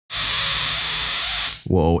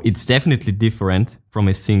Whoa, it's definitely different from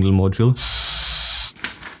a single module.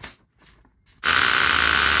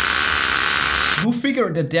 Who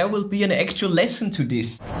figured that there will be an actual lesson to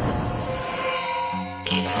this?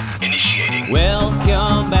 Initiating.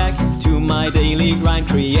 Welcome back to my daily grind.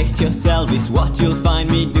 Create yourself is what you'll find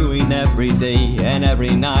me doing every day and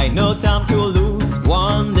every night. No time to lose.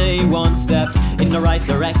 One day, one step in the right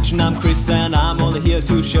direction. I'm Chris and I'm only here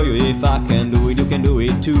to show you if I can do it, you can do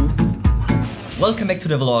it too. Welcome back to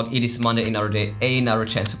the vlog. It is Monday, another day, another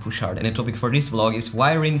chance to push hard. And the topic for this vlog is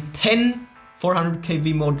wiring 10 400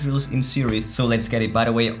 kV modules in series. So let's get it. By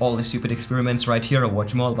the way, all the stupid experiments right here, I'll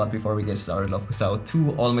watch them all. But before we get started, love goes out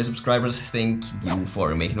to all my subscribers. Thank you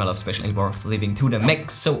for making my life special and worth living to the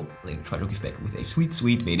max. So let me try to give back with a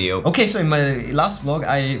sweet video. Okay, so in my last vlog,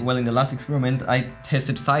 in the last experiment, I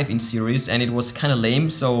tested 5 in series and it was kind of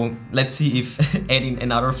lame. So let's see if adding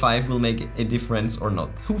another 5 will make a difference or not.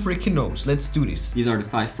 Who freaking knows? Let's do this. These are the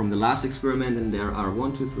 5 from the last experiment and there are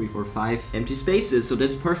 1, 2, 3, 4, 5 empty spaces. So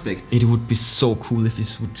that's perfect. It would be so cool if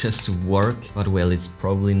this would just work, but well, it's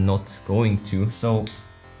probably not going to. So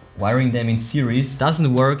wiring them in series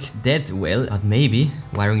doesn't work that well, but maybe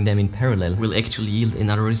wiring them in parallel will actually yield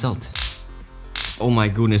another result. Oh my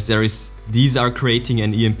goodness, these are creating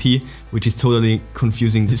an EMP, which is totally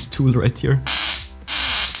confusing this tool right here.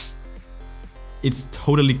 It's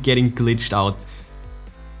totally getting glitched out.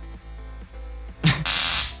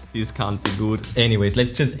 This can't be good. Anyways,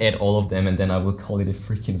 let's just add all of them and then I will call it a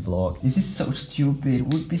freaking vlog. This is so stupid. It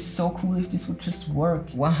would be so cool if this would just work.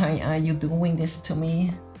 Why are you doing this to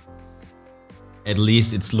me? At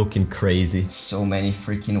least it's looking crazy. So many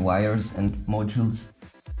freaking wires and modules.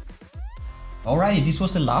 Alrighty, this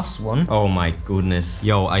was the last one. Oh my goodness.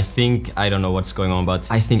 Yo, I don't know what's going on, but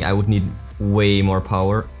I think I would need way more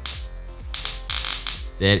power.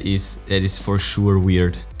 That is for sure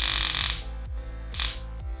weird.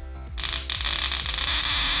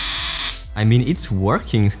 I mean, it's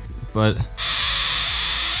working, but...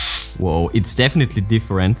 Whoa, it's definitely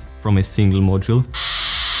different from a single module.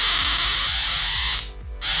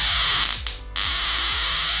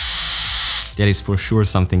 That is for sure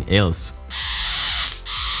something else.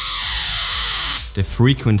 The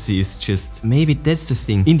frequency is just... Maybe that's the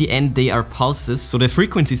thing. In the end, they are pulses, so the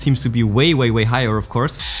frequency seems to be way higher, of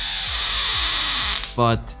course.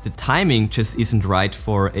 But the timing just isn't right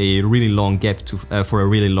for a really long gap for a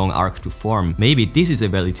really long arc to form. Maybe this is a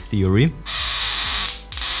valid theory.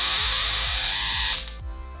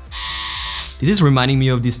 This is reminding me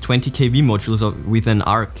of these 20 kV modules with an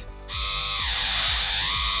arc.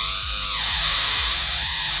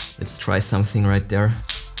 Let's try something right there.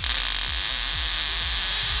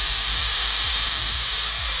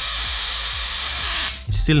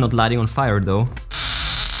 It's still not lighting on fire though.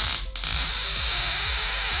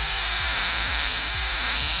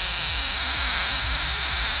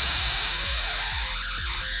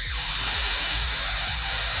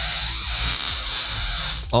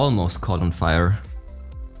 Almost caught on fire.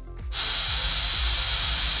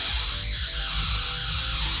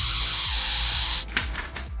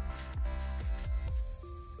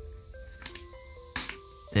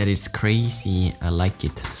 That is crazy, I like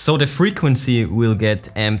it. So the frequency will get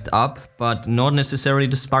amped up, but not necessarily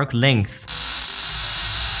the spark length.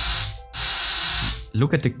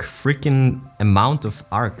 Look at the freaking amount of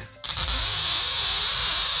arcs.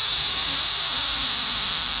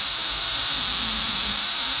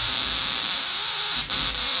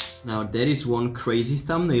 Now that is one crazy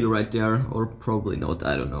thumbnail right there, or probably not,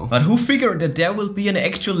 I don't know. But who figured that there will be an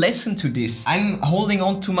actual lesson to this? I'm holding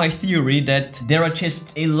on to my theory that there are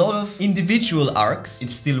just a lot of individual arcs.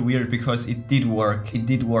 It's still weird because it did work. It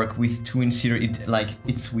did work with 2 in series,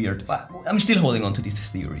 it's weird. But I'm still holding on to this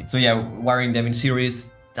theory. So yeah, wiring them in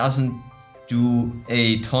series doesn't do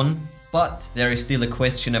a ton, but there is still a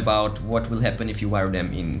question about what will happen if you wire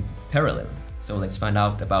them in parallel. So let's find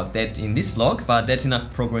out about that in this vlog, but that's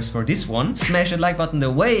enough progress for this one. Smash the like button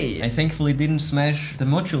away! I thankfully didn't smash the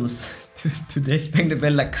modules today. Bang the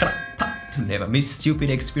bell like to never miss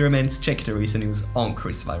stupid experiments. Check the recent news on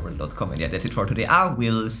ChrisViral.com. And yeah, that's it for today. I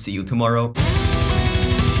will see you tomorrow.